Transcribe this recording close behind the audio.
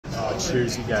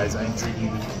cheers, you guys. I'm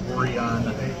drinking the Orion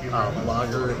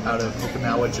lager out of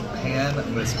Okinawa, Japan.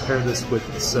 I'm going to pair this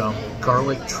with some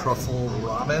garlic truffle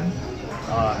ramen.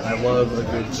 And I love a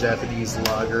good Japanese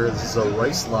lager. This is a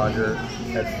rice lager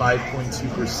at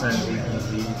 5.2%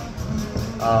 ABV.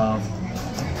 I'm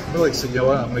really excited. You know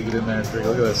what? I'm going to get in there and drink.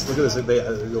 Look at this. Look at this.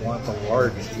 They want the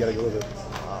large. You got to go with it.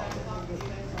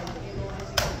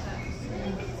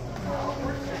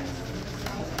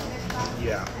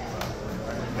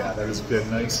 Yeah, that is good.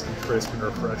 Nice and crisp and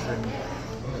refreshing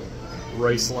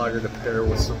rice lager to pair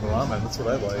with some ramen. That's what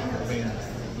I like. I mean,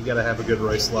 you gotta have a good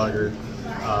rice lager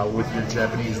with your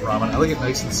Japanese ramen. I like it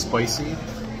nice and spicy.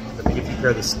 I think if you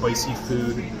pair the spicy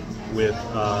food with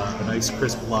a nice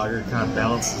crisp lager, it kind of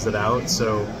balances it out.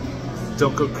 So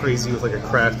don't go crazy with like a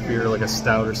craft beer, like a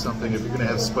stout or something. If you're gonna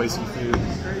have spicy food,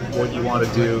 what you want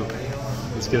to do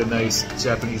is get a nice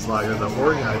Japanese lager. The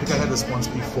Orion, I think I had this once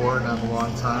before, not in a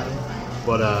long time,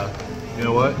 but you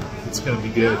know what? It's gonna be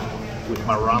good with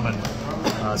my ramen.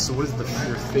 So what is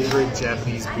your favorite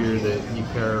Japanese beer that you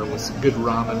pair with some good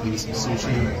ramen, maybe some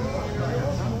sushi?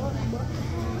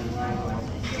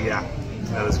 Yeah,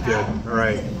 that is good. All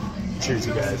right, cheers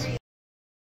you guys.